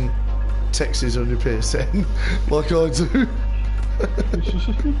threatening texts on your PSN, like I do.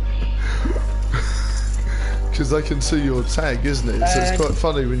 Because they can see your tag, isn't it? So it's quite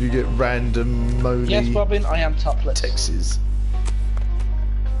funny when you get random moany Yes, Robin, I am topless. texts.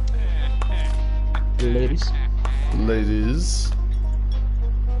 Ladies. Ladies.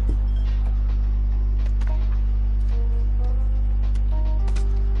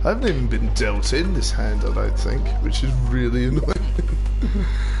 I haven't even been dealt in this hand, I don't think, which is really annoying.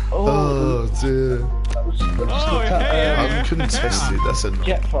 Oh dear. Uncontested, that's a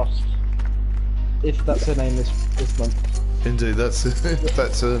Jet Frost. If that's her name this month. Indeed,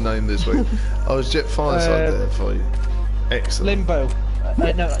 that's her name this week. I was Jet Fireside there for you. Excellent. Limbo.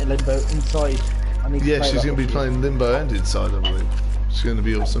 No, not Limbo. Inside. I need to Yeah, play she's that going to be one. playing Limbo and Inside, I believe. It's going to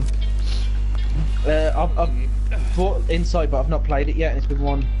be awesome. I've bought Inside, but I've not played it yet. And it's been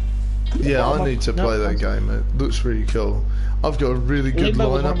one. Yeah, I need to play that game. It looks really cool. I've got a really good Limbo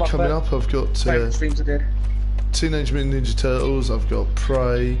was one of lineup my coming up. I've got Streams I did. Teenage Mutant Ninja Turtles. I've got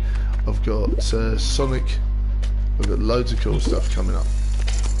Prey. I've got Sonic. I've got loads of cool stuff coming up.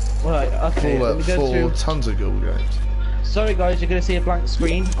 Right, okay. Let me go Four through. tons of cool games. Sorry guys, you're going to see a blank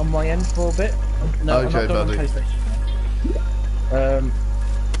screen on my end for a bit. No, Okay, I'm not going buddy. on PlayStation.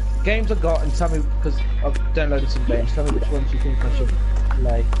 Games I've got, and tell me, because I've downloaded some games, tell me which ones you think I should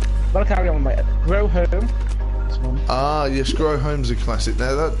play. But I'll carry on with my Grow Home. This one. Ah, yes, Grow Home's a classic.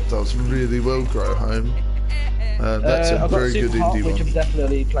 Now that does really well, Grow Home. That's a I've got very good Super Hot, indie which one. I'm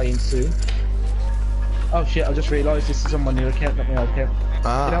definitely playing soon. Oh shit, I just realised this is on my new account, not my old account. You know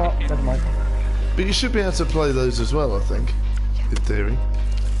Ah, what? Never mind. but you should be able to play those as well, I think, in theory.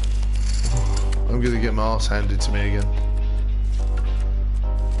 I'm going to get my arse handed to me again.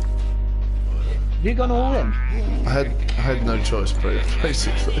 Have you gone all in? I had no choice,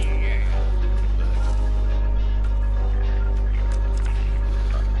 basically.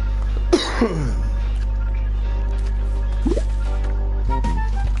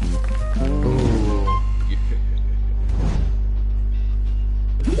 Ooh.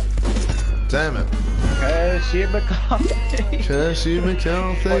 Damn it. Kirsty McCarthy. Kirsty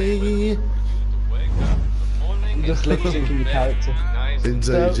McCarthy. You just lip syncing your character. Indeed,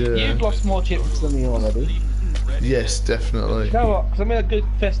 So, yeah. you've lost more chips than me already. Yes, definitely. You know what? 'Cause I'm in a good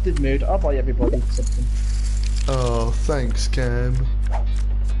festive mood. I'll buy everybody something. Oh, thanks, Cam.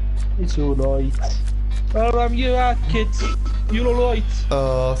 It's alright. Oh, you out, kids. You're alright.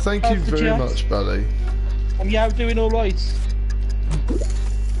 Oh, thank you How's the very chat? much, buddy. And you doing alright?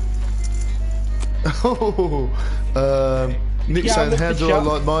 Oh, Nick Yeah, saying, look how the do I chat.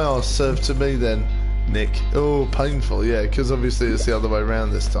 like my arse served to me then, Nick? Oh, painful, yeah, because obviously it's the other way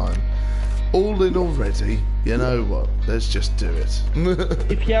around this time. All in already, you know what, let's just do it.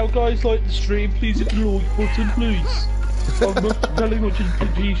 If you guys like the stream, please hit the like button, please. I'm not very much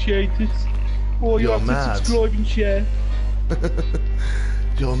appreciate it. Or you You're have mad. to subscribe and share.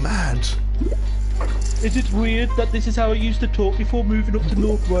 You're mad. Is it weird that this is how I used to talk before moving up to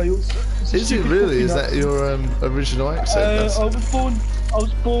North Wales? It's a Is it stupid really? fucking Is that accent. your original accent? I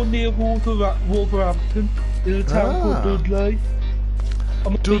was born near Wolverhampton in a town Ah. called Dudley.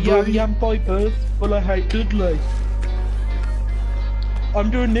 I'm a Dudley? yam by birth, but I hate Dudley.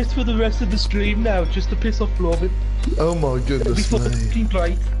 I'm doing this for the rest of the stream now, just to piss off Robin. Oh my goodness Before the me. fucking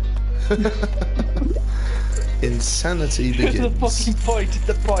plate. Insanity Get to the begins. fucking point at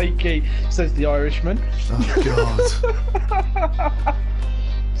the pikey, says the Irishman. Oh god.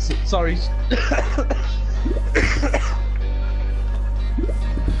 Sorry.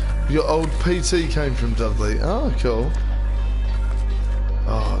 Your old PT came from Dudley. Oh, cool.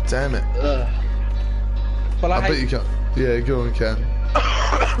 Oh, damn it. Well, I bet you can't. Yeah, go on, Ken.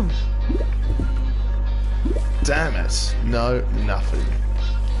 Damn it. No, nothing.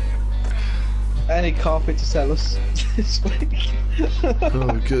 Any carpet to sell us this week?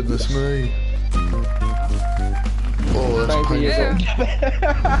 Oh, goodness me. Oh, that's painful.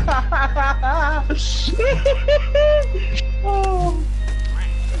 Oh.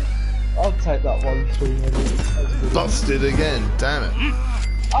 I'll take that one too. Busted again, damn it.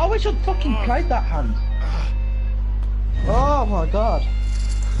 I wish I'd fucking played that hand. Oh my god.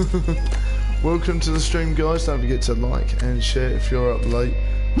 Welcome to the stream, guys. Don't forget to like and share if you're up late.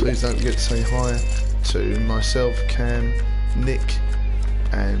 Please don't forget to say hi to myself, Cam, Nick,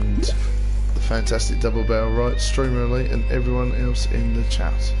 and the fantastic Double Barrel Right, Streamer Elite, and everyone else in the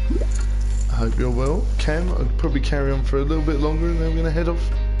chat. I hope you're well. Cam, I'll probably carry on for a little bit longer and then I'm going to head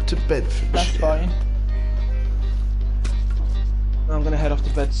off to bed for That's fine. I'm going to head off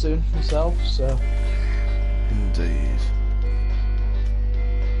to bed soon myself, so... Indeed.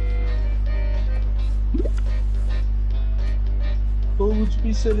 Oh, would you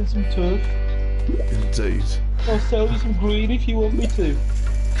be selling some turf? Indeed. I'll sell you some green if you want me to.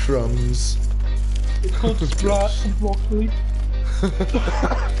 Crumbs. It's called sprouts and broccoli.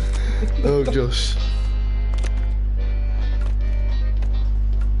 Oh gosh.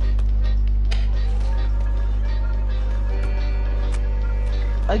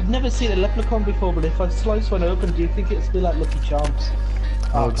 I've never seen a leprechaun before, but if I slice one open, do you think it'd be like Lucky Charms?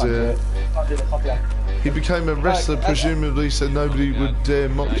 Oh I can't dear. do it. Can't do it, can't do it. He became a wrestler, presumably, so nobody would dare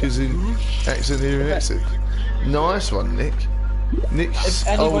mock his accent here in Exit. Nice one, Nick. Nick's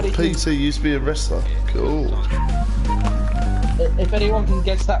old PT used to be a wrestler. Cool. If anyone can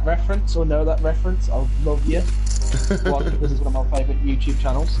guess that reference or know that reference, I'll love you. One, this is one of my favourite YouTube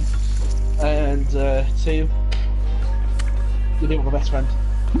channels. And two, you'll be my best friend.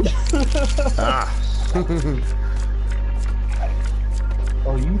 Ah.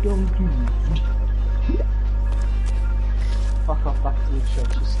 Oh, you don't do. Fuck off back to the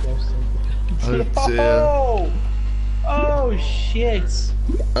church, Oh dear. Oh! Oh shit!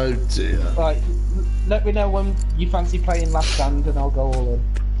 Oh dear. Right, let me know when you fancy playing Last Stand and I'll go all in.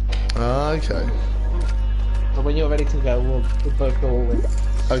 Ah, okay. So when you're ready to go, we'll both go all in.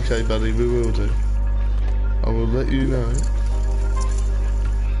 Okay, buddy, we will do. I will let you know.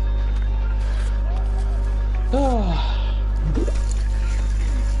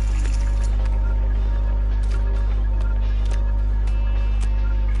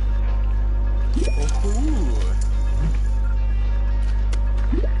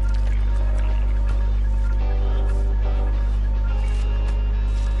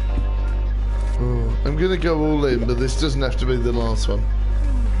 I'm gonna go all in, but this doesn't have to be the last one.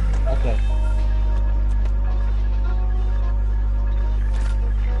 Okay.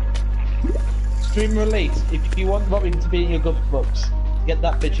 Streamer Elite, if you want Robin to be in your good books, get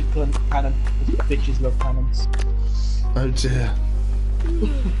that bitch cannon. Bitches love cannons. Oh dear.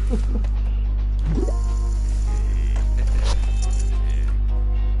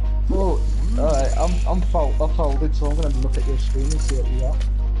 Oh, alright, I'm folded, so I'm gonna look at your screen and see what you got.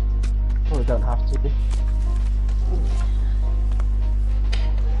 Oh, I don't have to be.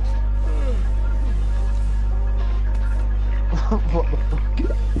 What the fuck?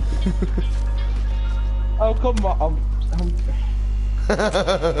 Oh, come on.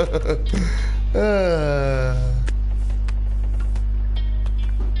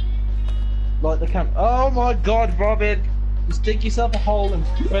 Like the camp. Oh my god, Robin! Just dig yourself a hole and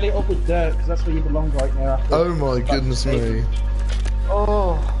fill it up with dirt, because that's where you belong right now. After Oh my goodness me.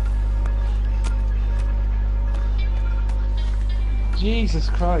 Oh. Jesus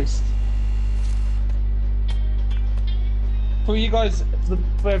Christ. For you guys,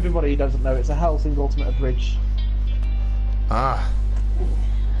 for everybody who doesn't know, it's a Helsing Ultimate Bridge. Ah.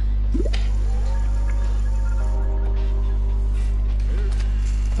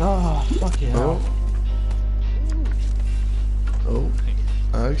 Oh, fucking hell. Oh.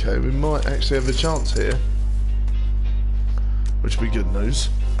 Okay, we might actually have a chance here. Which would be good news.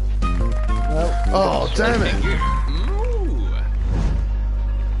 Well, Oh, damn it!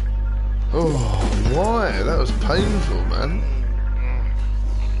 Oh, why? That was painful, man.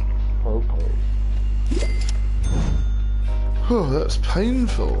 Oh, that was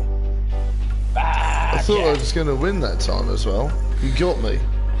painful. I thought I was going to win that time as well. You got me.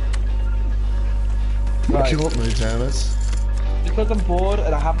 right. You got me, damn it. Because I'm bored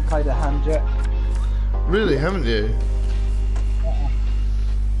and I haven't played a hand yet. Really, haven't you?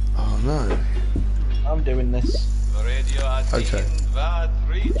 Oh no. I'm doing this. Ready. Okay.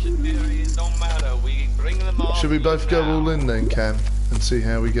 Should we both go all in then, Cam, and see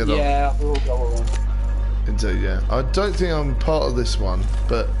how we get on? Yeah, we'll go all in. Indeed, yeah. I don't think I'm part of this one,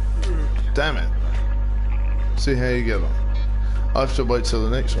 but damn it. See how you get on. I have to wait till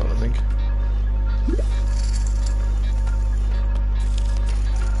the next one, I think.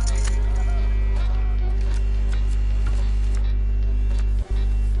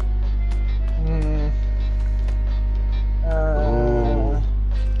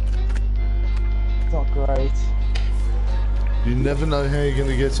 Not great. You never know how you're going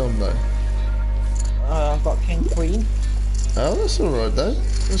to get on, though. I've got King Queen. Oh, that's alright, though.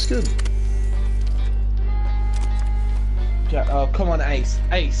 That's good. Yeah, oh, come on, Ace.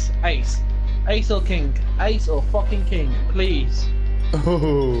 Ace. Ace. Ace or King. Ace or fucking King, please.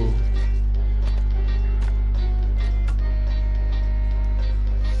 Oh.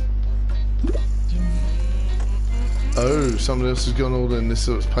 Oh, somebody else has gone all in. This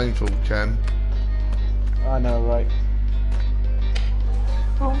looks painful, Cam. I know, right?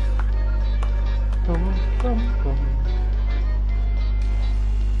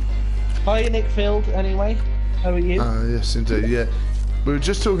 Hi, Nick Field, anyway. How are you? Yes, indeed, yeah. We were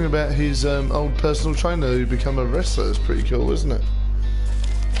just talking about his old personal trainer who became a wrestler. It's pretty cool, isn't it?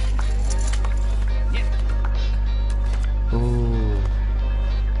 Oh.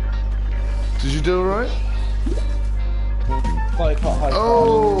 Did you do alright?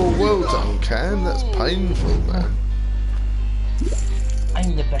 Oh, well done, Cam. That's painful, man.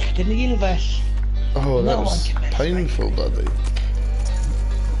 I'm the best in the universe. Oh, that was painful, buddy.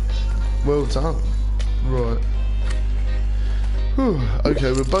 Well done. Right. Whew.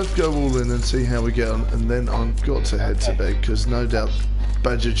 Okay, we'll both go all in and see how we get on, and then I've got to head to bed because no doubt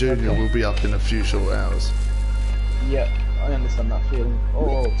Badger Jr. will be up in a few short hours. Yeah, I understand that feeling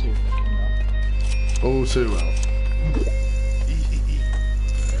all too fucking well. All too well.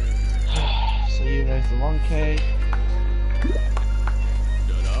 So you know the 1K.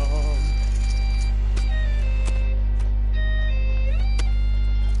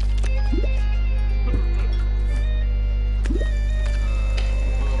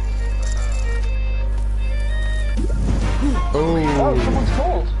 Oh, someone's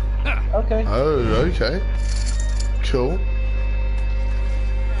called. Okay. Oh, okay. Cool.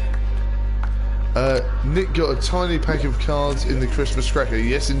 Nick got a tiny pack of cards in the Christmas cracker.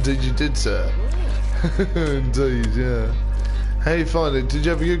 Yes, indeed you did, sir. Indeed, yeah. How you find it? Did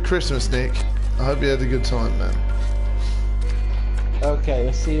you have a good Christmas, Nick? I hope you had a good time, man. Okay,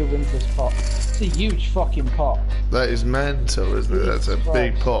 let's see who wins this pot. It's a huge fucking pot. That is mental, isn't it? That's a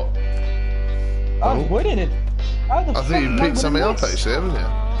big pot. I'm winning it. I think you picked something up, actually, haven't you?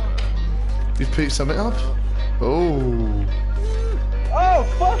 You've picked something up? Oh. Oh,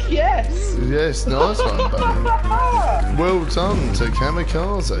 fuck yes! Yes, nice one, buddy. Well done to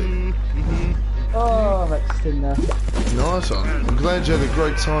Camikarzi. Oh, that's in there. Nice one. I'm glad you had a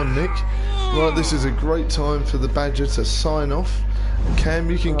great time, Nick. Right, this is a great time for the Badger to sign off. Cam,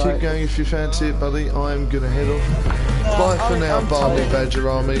 you can keep going if you fancy it, buddy. I am going to head off. Bye for now, Barley Badger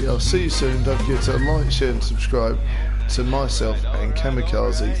Army. I'll see you soon. Don't forget to like, share and subscribe to myself and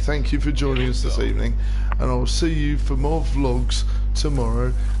Camikarzi. Thank you for joining us this evening, and I will see you for more vlogs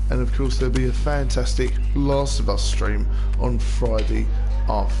tomorrow, and of course there'll be a fantastic Last of Us stream on Friday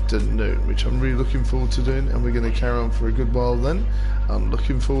afternoon, which I'm really looking forward to doing, and we're going to carry on for a good while then. I'm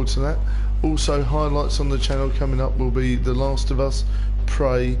looking forward to that. Also, highlights on the channel coming up will be The Last of Us,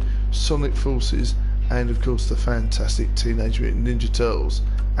 Prey, Sonic Forces, and of course the fantastic Teenage Mutant Ninja Turtles.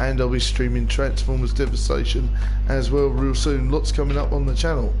 And I'll be streaming Transformers Devastation as well real soon. Lots coming up on the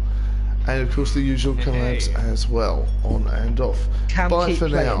channel. And of course the usual collabs as well, on and off. Bye for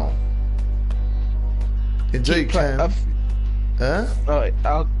now. Indeed, Cam. Huh? Alright,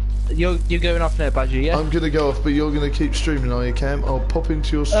 you're going off now, Badger, yeah? I'm going to go off, but you're going to keep streaming, are you, Cam? I'll pop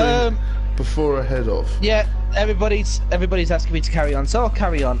into your stream before I head off. Yeah, everybody's asking me to carry on, so I'll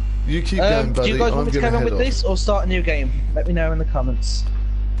carry on. You keep going, buddy. Do you guys want me to carry on with this, or start a new game? Let me know in the comments.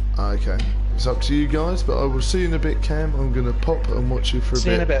 Okay, it's up to you guys, but I will see you in a bit, Cam. I'm going to pop and watch you for a bit. See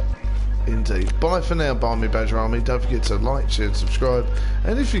you in a bit. Indeed. Bye for now, Barmy Badger Army. Don't forget to like, share and subscribe,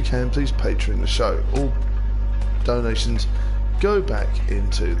 and if you can, please Patreon the show. All donations go back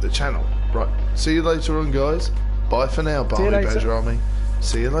into the channel. Right, see you later on, guys. Bye for now, Barmy Badger Army.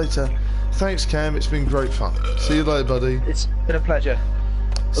 See you later. Thanks, Cam. It's been great fun. See you later, buddy. It's been a pleasure.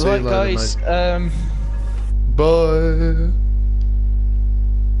 See you later, guys. Mate. Bye.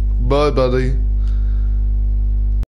 Bye, buddy.